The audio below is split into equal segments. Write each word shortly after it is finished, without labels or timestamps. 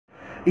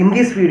In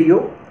this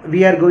video,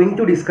 we are going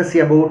to discuss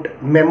about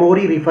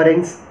memory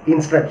reference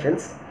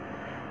instructions.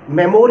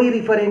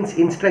 Memory reference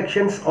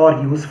instructions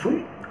are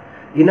useful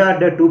in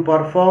order to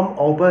perform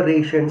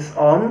operations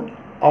on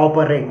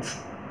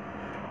operands.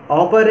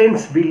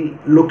 Operands will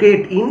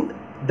locate in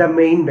the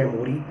main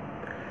memory.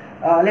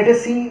 Let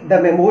us see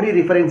the memory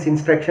reference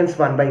instructions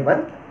one by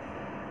one.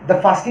 The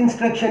first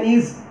instruction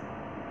is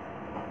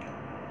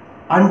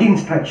UND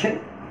instruction.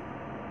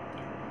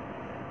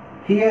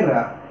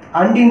 Here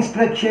UND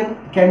instruction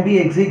can be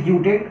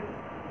executed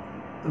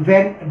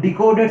when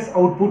decoder's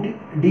output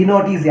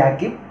D0 is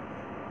active.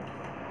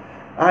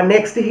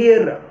 Next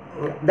here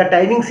the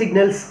timing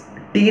signals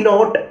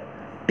T0,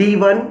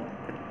 T1,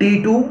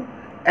 T2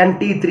 and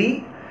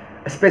T3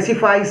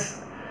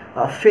 specifies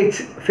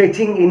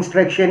fetching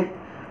instruction,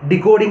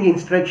 decoding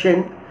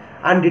instruction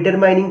and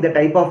determining the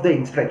type of the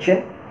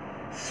instruction.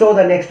 So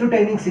the next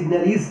timing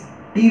signal is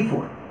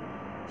T4.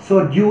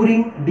 So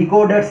during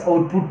decoder's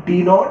output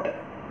T0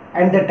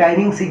 and the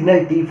timing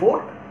signal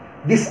T4,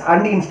 this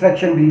UND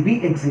instruction will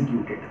be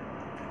executed.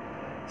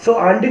 So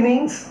UND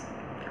means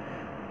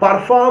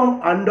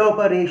perform UND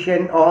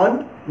operation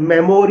on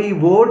memory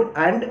word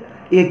and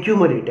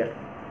accumulator.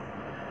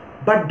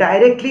 But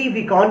directly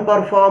we can't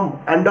perform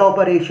UND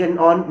operation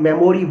on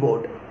memory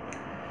word.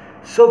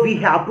 So we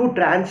have to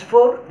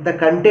transfer the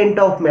content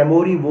of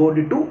memory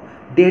word to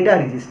data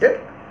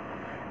register,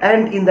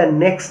 and in the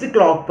next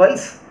clock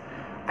pulse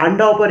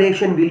UND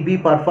operation will be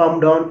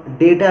performed on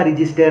data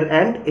register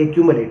and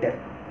accumulator.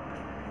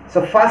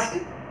 So first,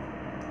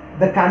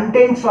 the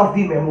contents of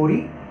the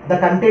memory. The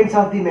contents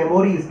of the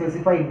memory is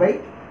specified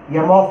by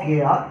M of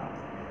AR,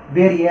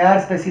 where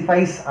AR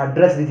specifies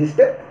address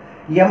register,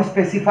 M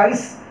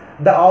specifies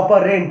the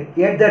operand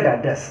at that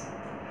address.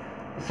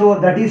 So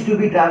that is to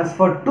be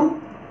transferred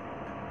to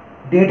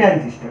data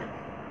register.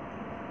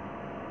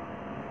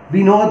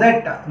 We know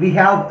that we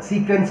have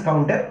sequence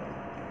counter.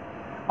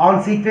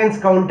 On sequence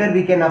counter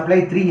we can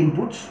apply three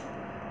inputs.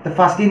 The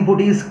first input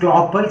is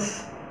clock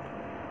pulse,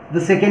 the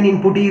second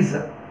input is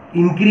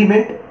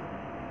increment,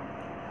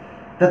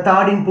 the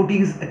third input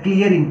is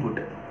clear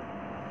input.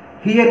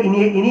 Here in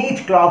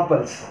each clock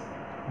pulse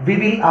we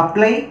will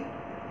apply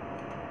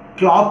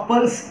clock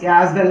pulse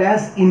as well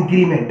as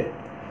increment.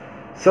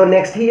 So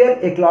next here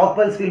a clock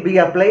pulse will be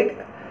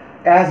applied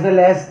as well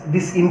as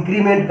this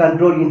increment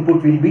control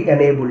input will be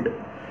enabled.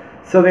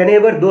 So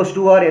whenever those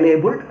two are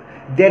enabled,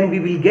 then we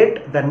will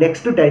get the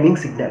next timing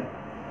signal.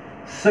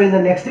 So in the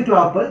next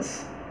clock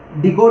pulse,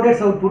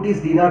 decoder's output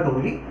is D0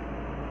 only,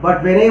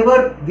 but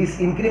whenever this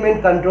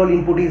increment control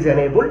input is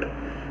enabled,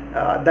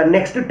 the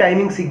next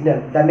timing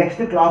signal, the next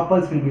clock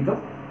pulse will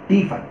become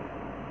T5.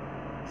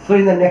 So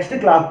in the next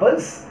clock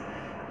pulse,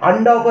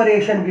 UND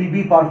operation will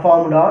be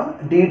performed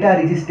on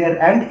data register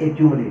and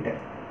accumulator.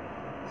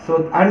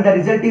 So and the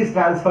result is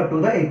transferred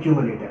to the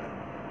accumulator.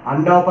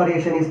 UND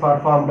operation is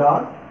performed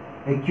on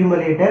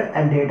accumulator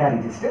and data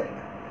register,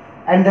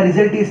 and the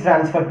result is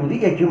transferred to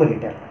the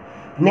accumulator.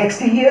 Next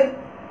here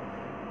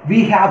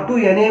we have to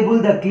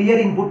enable the clear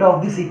input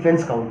of the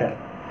sequence counter.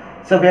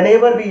 So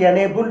whenever we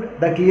enable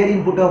the clear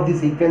input of the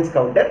sequence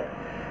counter,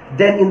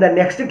 then in the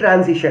next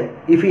transition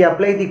if we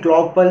apply the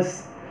clock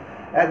pulse,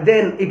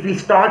 then it will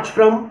start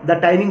from the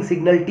timing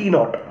signal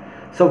T0.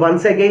 So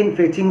once again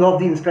fetching of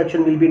the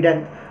instruction will be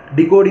done,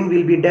 decoding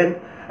will be done,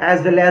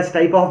 as well as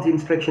type of the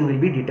instruction will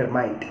be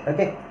determined.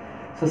 Okay.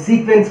 So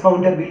sequence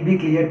counter will be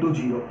cleared to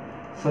 0.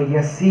 So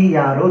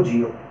SCRO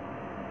 0.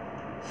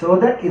 So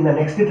that in the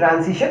next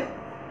transition,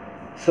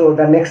 so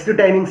the next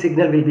timing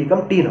signal will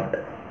become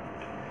T0.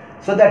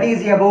 So that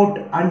is about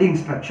UND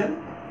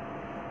instruction.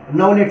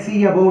 Now let's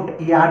see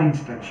about YAD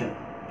instruction.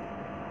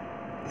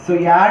 So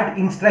YAD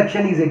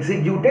instruction is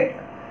executed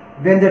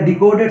when the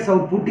decoder's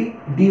output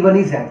D1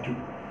 is active.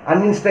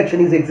 UND instruction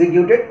is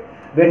executed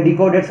when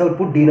decoder's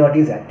output D0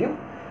 is active,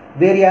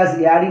 whereas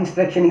YAD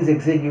instruction is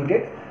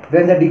executed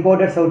when the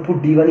decoder's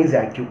output D1 is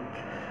active.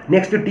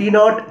 Next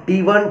T0,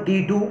 T1,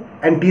 T2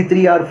 and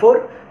T3 are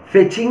for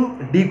fetching,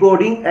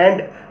 decoding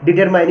and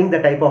determining the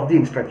type of the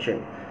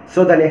instruction.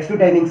 So the next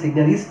timing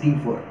signal is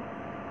T4.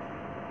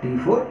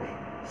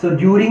 So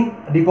during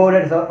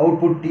decoder's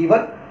output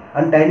T1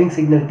 and timing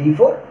signal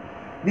T4,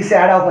 this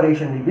add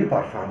operation will be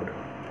performed.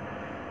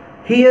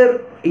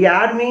 Here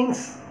add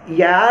means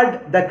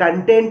add the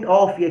content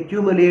of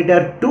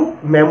accumulator to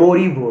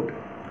memory word,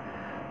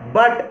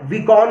 but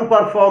we can't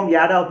perform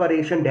add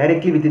operation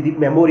directly with the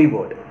memory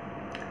word.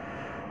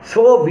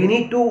 So we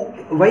need to,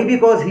 why?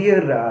 Because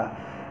here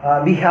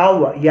we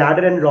have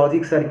adder and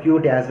logic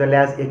circuit as well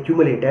as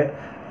accumulator.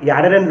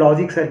 Adder and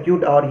logic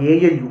circuit or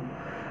ALU.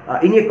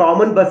 In a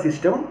common bus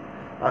system,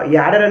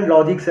 adder and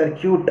logic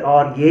circuit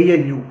or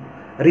ALU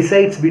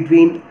resides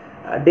between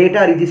data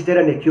register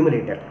and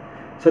accumulator.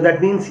 So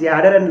that means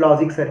adder and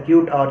logic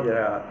circuit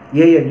or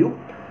ALU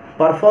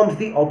performs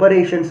the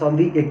operations on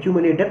the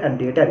accumulator and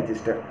data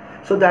register.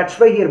 So that's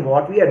why here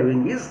what we are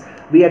doing is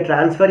we are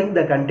transferring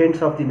the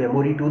contents of the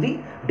memory to the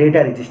data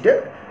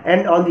register,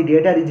 and on the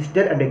data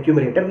register and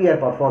accumulator we are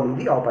performing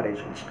the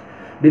operations.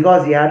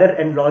 Because adder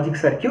and logic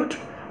circuit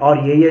or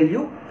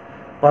ALU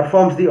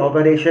performs the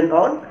operation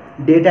on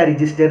data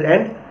register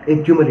and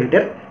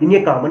accumulator in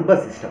a common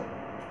bus system.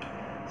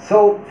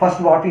 So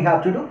first what we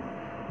have to do,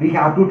 we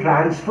have to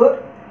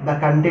transfer the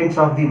contents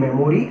of the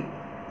memory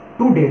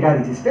to data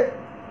register.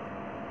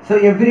 So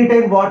every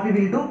time what we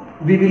will do,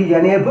 we will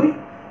enable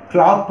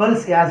clock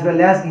pulse as well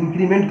as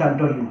increment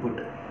control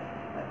input.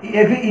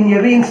 In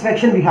every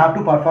instruction we have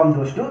to perform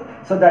those two,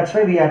 so that's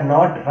why we are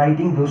not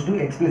writing those two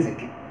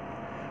explicitly.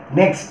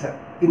 Next,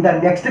 in the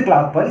next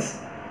clock pulse,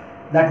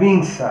 that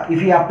means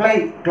if we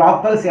apply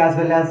clock pulse as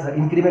well as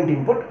increment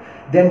input,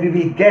 then we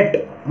will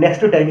get next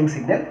timing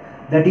signal,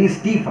 that is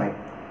T5.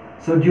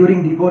 So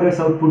during decoder's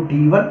output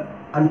T1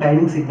 and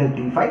timing signal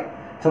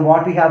T5. So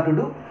what we have to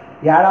do,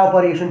 add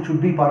operation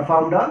should be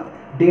performed on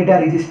data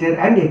register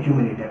and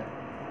accumulator,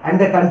 and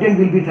the content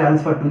will be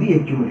transferred to the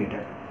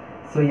accumulator.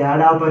 So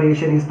add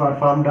operation is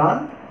performed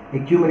on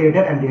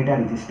accumulator and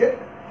data register,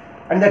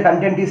 and the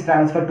content is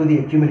transferred to the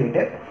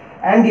accumulator.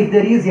 And if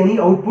there is any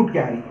output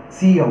carry,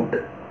 C out,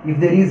 if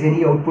there is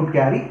any output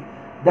carry,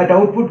 that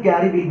output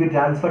carry will be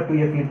transferred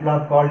to a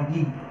flip-flop called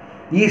E.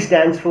 E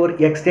stands for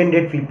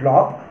extended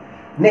flip-flop.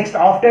 Next,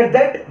 after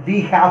that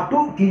we have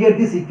to clear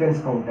the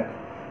sequence counter.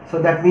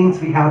 So that means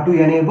we have to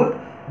enable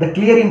the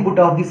clear input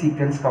of the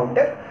sequence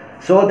counter,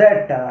 so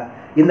that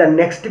in the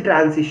next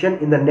transition,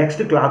 in the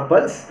next clock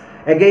pulse,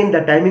 again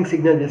the timing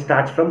signal will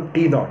start from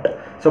T0.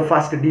 So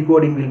first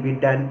decoding will be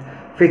done,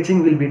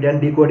 fetching will be done,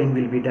 decoding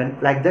will be done,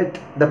 like that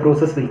the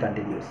process will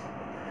continue.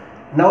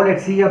 Now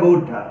let's see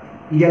about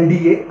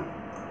LDA.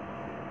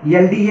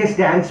 LDA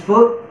stands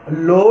for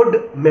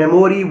load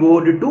memory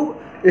word to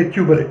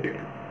accumulator.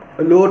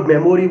 Load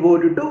memory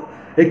word to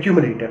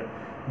accumulator.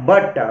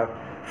 But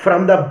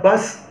from the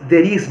bus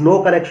there is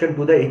no connection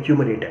to the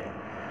accumulator.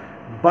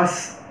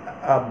 Bus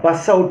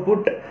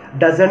output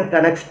doesn't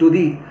connect to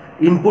the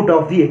input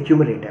of the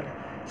accumulator.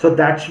 So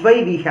that's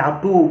why we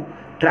have to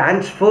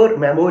transfer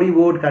memory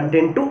word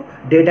content to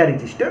data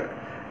register,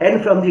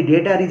 and from the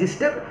data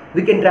register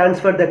we can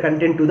transfer the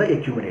content to the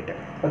accumulator.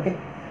 Okay.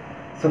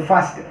 So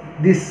first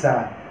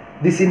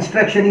this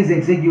instruction is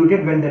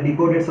executed when the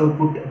decoder's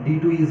output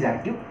D2 is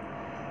active,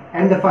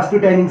 and the first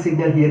timing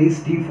signal here is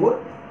T4.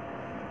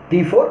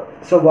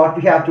 So what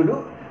we have to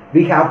do,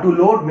 we have to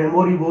load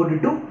memory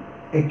word to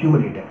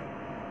accumulator,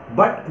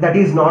 but that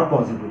is not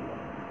possible.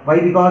 Why?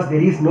 Because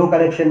there is no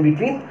connection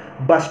between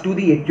bus to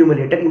the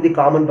accumulator in the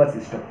common bus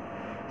system.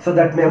 So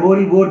that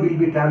memory word will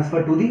be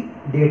transferred to the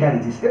data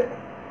register.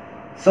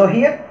 So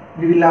here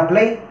we will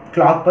apply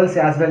clock pulse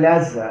as well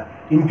as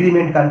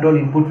increment control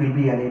input will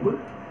be enabled.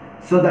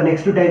 So the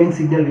next timing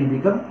signal will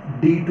become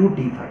D2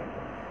 T5.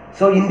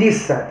 So in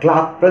this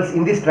clock pulse,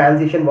 in this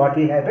transition, what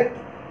will happen?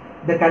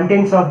 The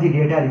contents of the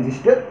data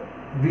register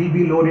will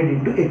be loaded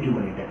into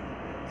accumulator.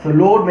 So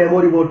load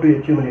memory word to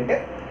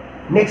accumulator.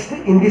 Next,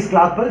 in this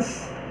clock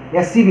pulse,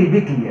 SC will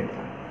be cleared.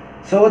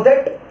 So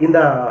that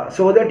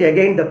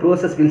again the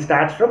process will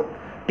start from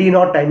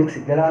T0 timing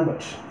signal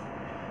onwards.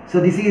 So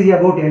this is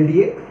about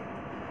LDA.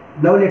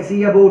 Now let's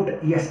see about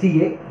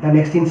STA, the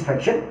next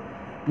instruction.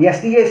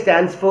 STA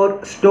stands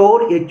for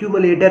store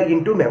accumulator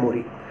into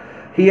memory.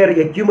 Here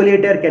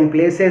accumulator can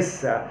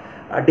places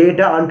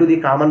data onto the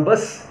common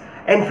bus,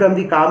 and from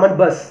the common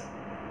bus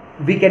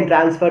we can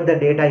transfer the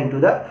data into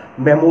the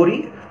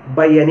memory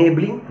by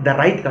enabling the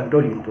right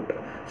control input.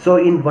 So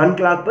in one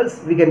clock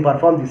pulse we can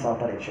perform this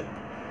operation.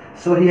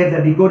 So here the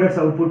decoder's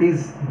output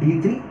is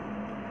D3,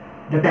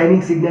 the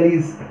timing signal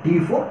is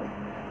T4.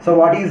 So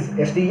what is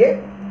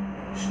STA?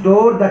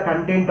 Store the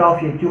content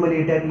of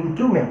accumulator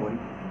into memory.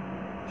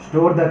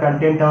 Store the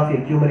content of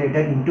accumulator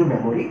into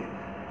memory,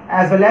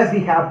 as well as we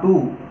have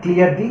to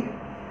clear the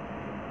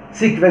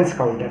sequence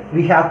counter.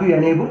 We have to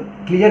enable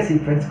clear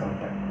sequence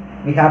counter.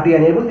 We have to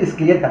enable this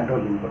clear control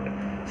input,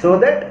 so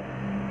that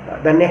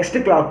the next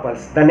clock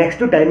pulse, the next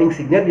timing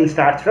signal will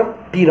start from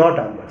T0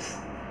 onwards.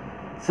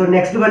 So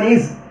next one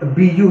is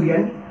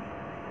BUN.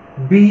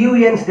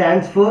 BUN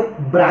stands for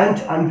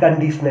branch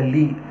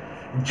unconditionally,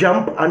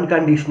 jump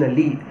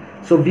unconditionally.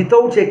 So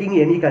without checking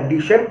any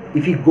condition,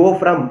 if we go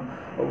from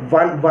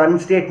one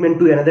statement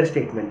to another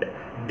statement,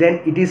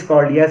 then it is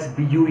called as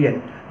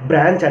BUN,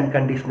 branch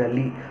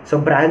unconditionally. So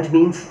branch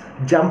means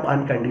jump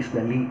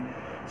unconditionally.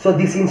 So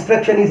this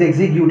instruction is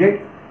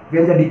executed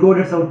when the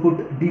decoder's output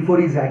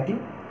D4 is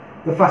active.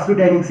 The first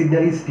timing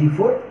signal is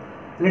T4.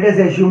 Let us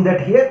assume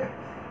that here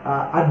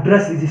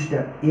address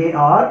register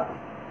AR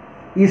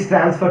is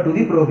transferred to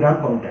the program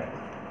counter.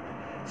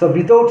 So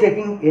without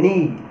checking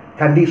any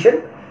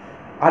condition,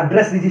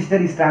 address register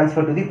is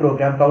transferred to the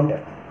program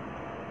counter,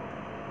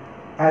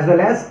 as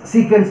well as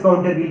sequence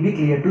counter will be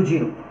cleared to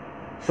 0,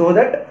 so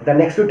that the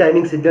next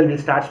timing signal will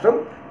start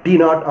from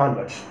T0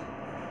 onwards.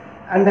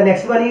 And the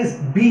next one is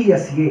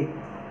BSA.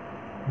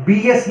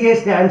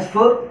 BSA stands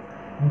for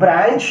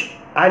branch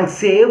and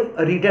save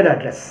return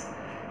address.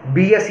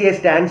 BSA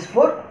stands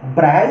for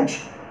branch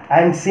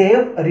and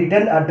save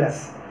return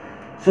address.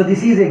 So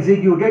this is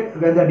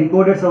executed when the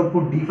decoder's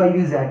output D5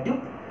 is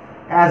active,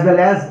 as well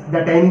as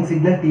the timing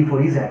signal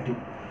T4 is active.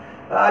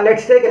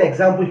 Let's take an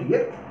example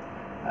here.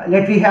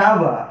 Let we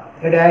have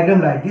a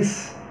diagram like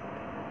this.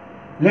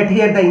 Let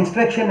here the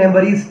instruction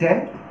number is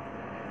 10.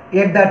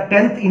 At the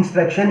 10th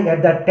instruction,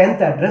 at the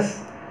 10th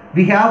address,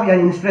 we have an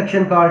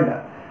instruction called,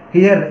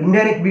 here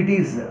indirect bit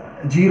is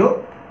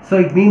 0, so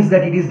it means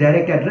that it is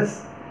direct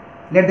address.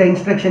 Let the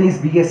instruction is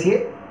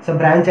BSA, so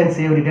branch and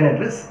save return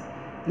address.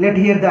 Let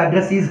here the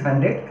address is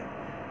 100.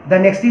 The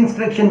next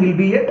instruction will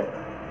be at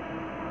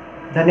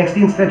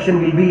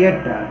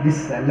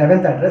this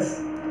 11th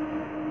address.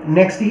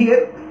 Next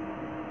here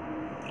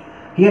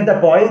the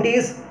point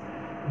is,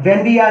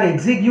 when we are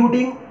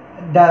executing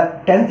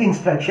the 10th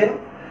instruction,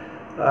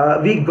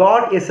 we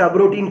got a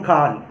subroutine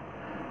call.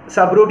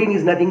 Subroutine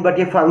is nothing but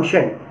a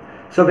function.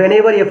 So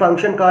whenever a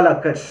function call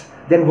occurs,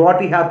 then what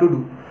we have to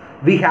do?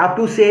 We have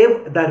to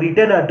save the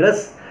return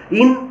address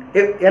in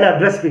an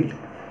address field.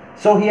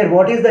 So here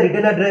what is the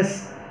return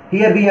address?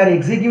 Here we are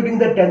executing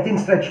the 10th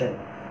instruction.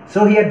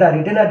 So here the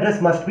return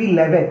address must be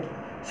 11.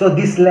 So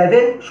this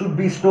 11 should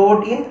be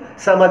stored in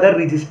some other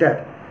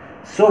register.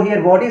 So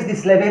here what is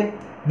this 11?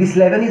 This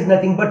 11 is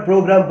nothing but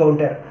program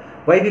counter.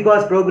 Why?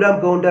 Because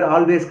program counter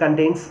always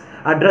contains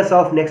address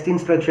of next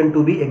instruction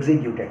to be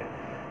executed.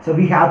 So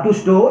we have to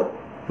store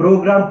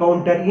program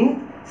counter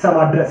in some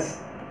address.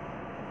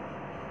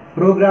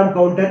 Program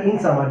counter in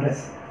some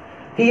address.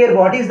 Here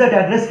what is that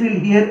address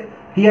field here?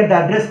 Here the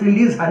address field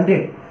is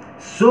 100.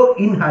 So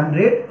in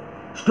 100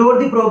 store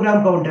the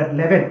program counter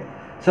 11.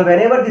 So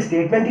whenever the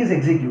statement is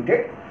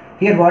executed,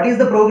 here what is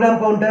the program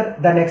counter?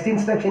 The next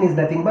instruction is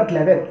nothing but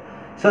 11.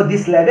 So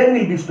this 11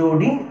 will be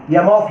stored in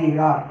M of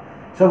AR.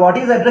 So what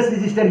is address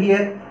register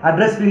here?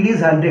 Address field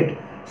is 100.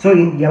 So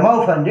in M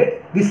of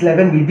 100, this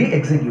 11 will be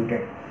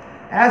executed.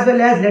 As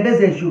well as let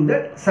us assume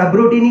that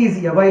subroutine is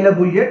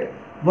available at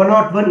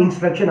 101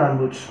 instruction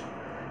onwards.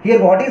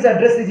 Here what is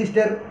address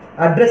register?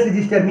 Address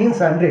register means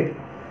 100.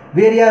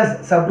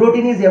 Whereas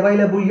subroutine is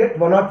available at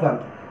 101.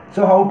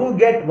 So how to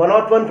get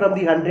 101 from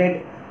the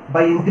 100?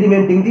 By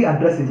incrementing the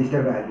address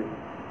register value.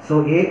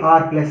 So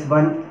AR plus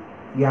 1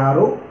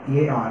 arrow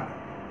AR.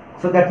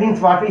 So that means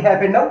what will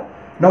happen now?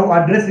 Now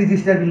address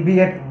register will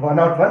be at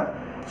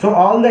 101. So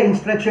all the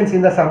instructions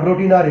in the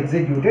subroutine are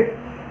executed.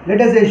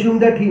 Let us assume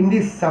that in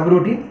this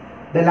subroutine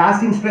the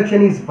last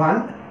instruction is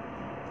 1.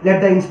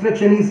 Let the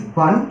instruction is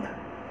 1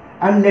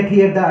 and let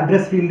here the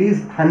address field is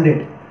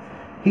 100.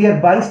 Here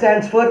 1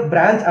 stands for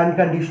branch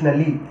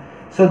unconditionally.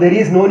 So there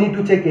is no need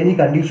to check any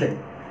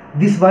condition.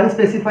 This 1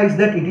 specifies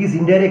that it is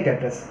indirect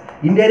address.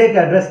 Indirect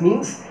address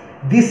means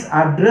this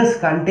address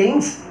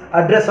contains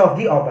address of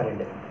the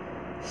operand.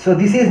 So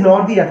this is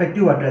not the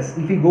effective address.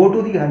 If we go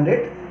to the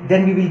 100,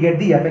 then we will get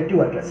the effective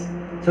address.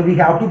 So we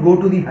have to go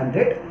to the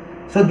 100.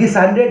 So this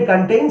 100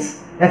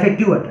 contains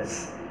effective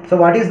address. So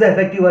what is the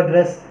effective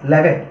address?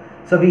 11.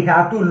 So we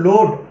have to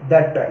load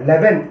that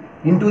 11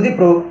 into the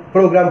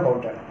program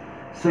counter.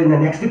 So in the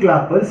next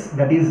clock pulse,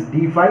 that is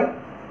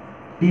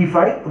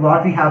D5,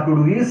 what we have to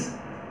do is,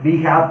 we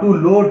have to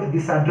load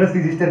this address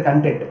register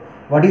content.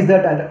 What is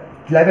that?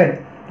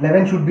 11.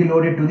 11 should be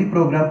loaded to the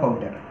program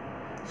counter.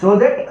 So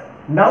that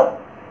now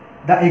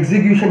the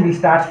execution will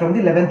start from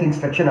the 11th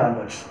instruction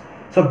onwards.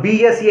 So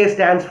BSA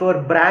stands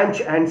for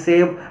branch and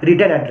save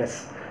return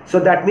address. So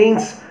that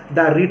means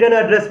the return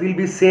address will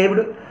be saved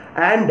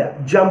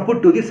and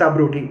jumped to the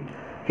subroutine.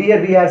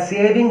 Here we are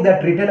saving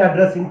that return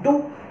address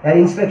into an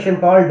instruction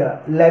called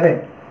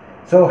 11.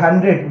 So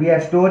 100, we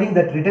are storing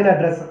that return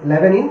address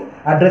 11 in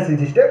address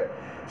register.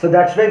 So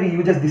that's why we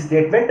use this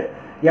statement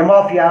M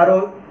of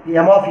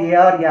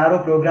AR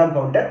program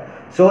counter,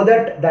 so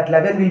that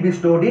 11 will be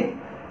stored in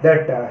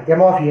that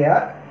M of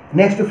AR.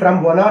 Next,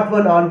 from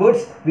 101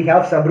 onwards we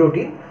have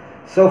subroutine.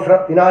 So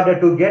in order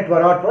to get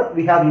 101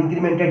 we have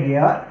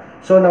incremented AR.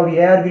 So now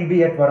AR will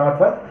be at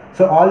 101.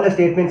 So all the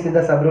statements in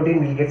the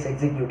subroutine will get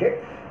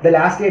executed. The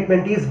last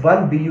statement is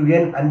 1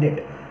 BUN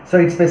 100. So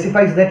it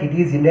specifies that it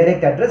is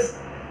indirect address.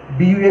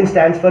 BUN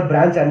stands for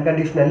branch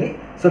unconditionally.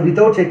 So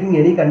without checking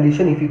any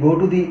condition, if you go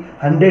to the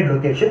 100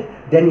 location,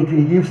 then it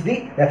will gives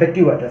the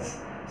effective address.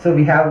 So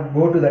we have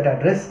go to that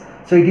address.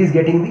 So it is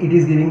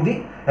giving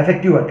the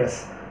effective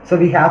address. So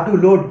we have to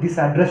load this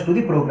address to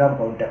the program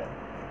counter.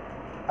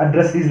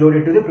 Address is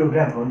loaded to the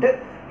program counter.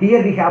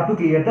 Here we have to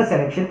clear the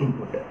selection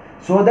input,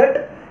 so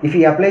that if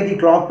we apply the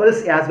clock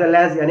pulse as well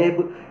as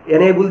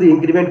enable the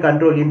increment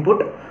control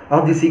input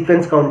of the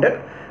sequence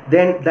counter,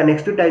 then the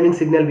next timing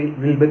signal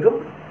will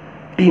become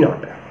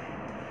T0.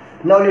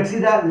 Now let's see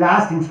the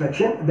last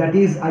instruction, that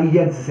is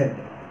ISZ.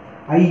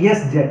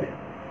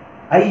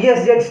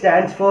 ISZ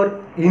stands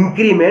for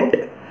increment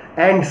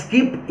and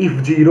skip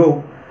if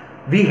 0.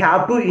 We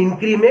have to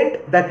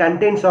increment the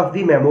contents of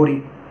the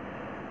memory.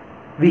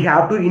 We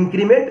have to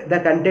increment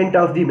the content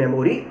of the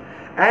memory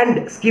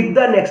and skip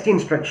the next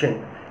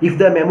instruction if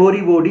the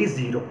memory word is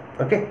 0.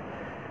 Okay,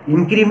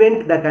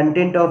 increment the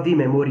content of the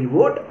memory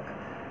word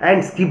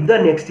and skip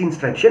the next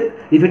instruction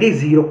if it is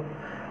 0.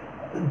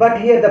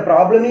 But here the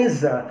problem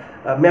is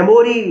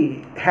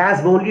memory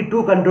has only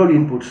two control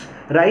inputs,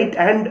 write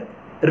and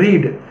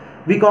read.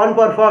 We can't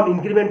perform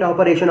increment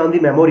operation on the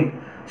memory.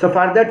 So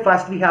for that,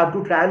 first we have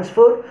to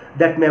transfer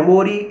that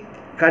memory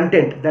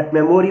content, that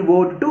memory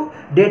word to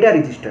data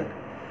register.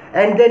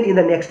 and then in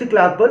the next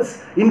clock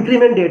pulse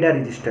increment data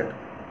register,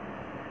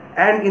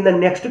 and in the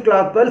next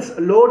clock pulse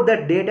load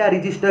that data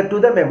register to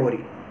the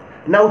memory.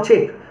 Now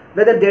check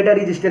whether data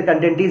register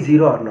content is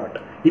 0 or not.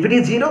 If it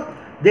is 0,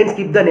 then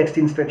skip the next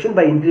instruction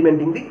by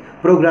incrementing the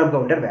program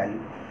counter value.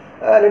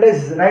 Let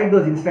us write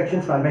those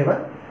instructions one by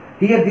one.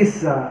 Here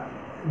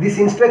this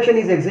instruction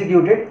is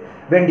executed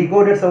when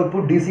decoder's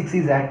output D6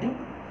 is active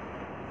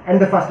and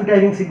the first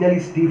timing signal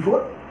is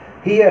T4.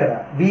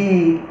 Here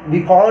we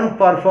can't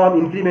perform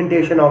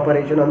incrementation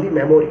operation on the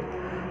memory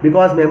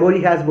because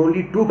memory has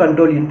only two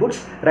control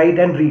inputs, write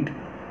and read.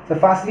 So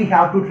first we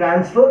have to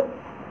transfer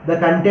the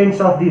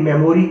contents of the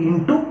memory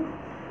into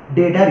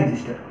data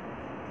register.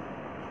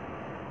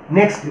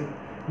 Next,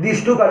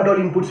 these two control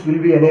inputs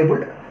will be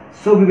enabled,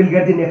 so we will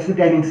get the next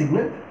timing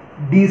signal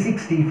D6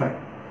 T5.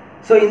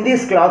 So in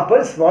this clock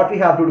pulse, what we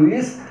have to do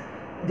is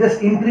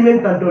just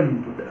increment control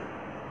input,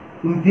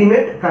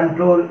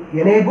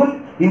 enable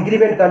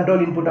increment control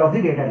input of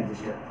the data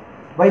register.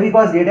 Why?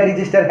 Because data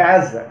register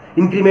has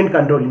increment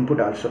control input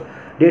also.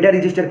 Data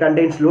register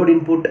contains load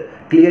input,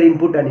 clear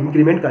input and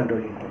increment control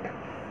input.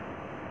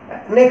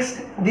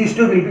 Next, these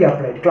two will be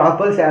applied, clock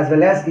pulse as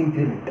well as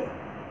increment.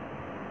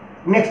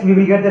 Next, we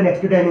will get the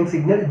next timing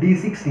signal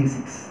D6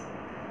 T6.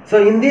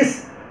 So in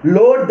this,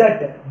 load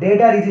that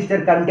data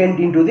register content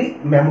into the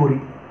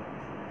memory.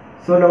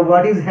 So now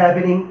what is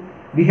happening?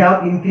 We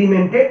have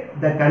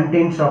incremented the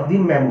contents of the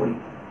memory.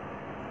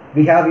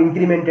 We have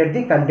incremented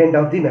the content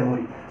of the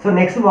memory. So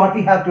next what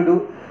we have to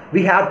do?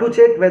 We have to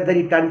check whether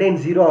it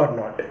contains 0 or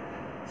not.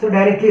 So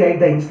directly write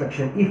the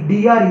instruction. If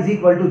dr is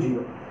equal to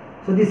 0.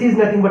 So this is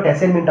nothing but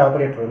assignment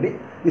operator only.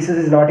 This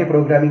is not a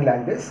programming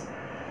language.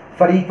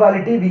 For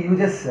equality we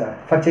use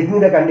for checking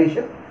the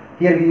condition.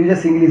 Here we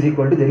use single is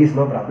equal to, there is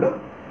no problem.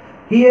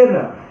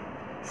 Here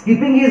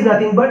skipping is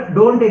nothing but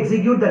don't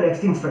execute the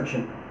next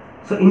instruction.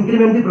 So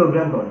increment the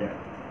program counter.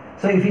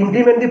 So if you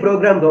increment the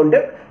program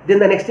counter, then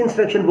the next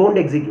instruction won't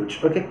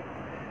execute. Okay.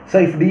 So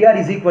if dr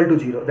is equal to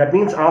 0, that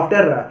means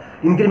after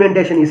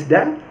incrementation is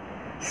done,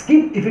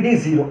 skip if it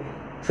is 0.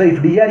 So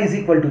if dr is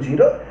equal to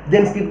 0,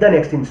 then skip the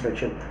next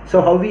instruction.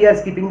 So how we are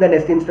skipping the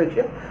next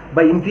instruction?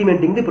 By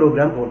incrementing the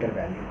program counter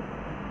value,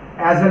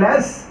 as well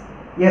as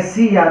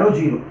SC arrow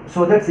 0,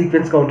 so that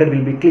sequence counter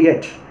will be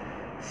cleared.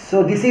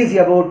 So this is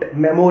about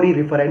memory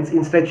reference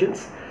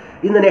instructions.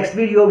 In the next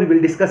video we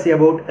will discuss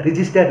about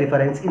register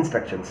reference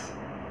instructions.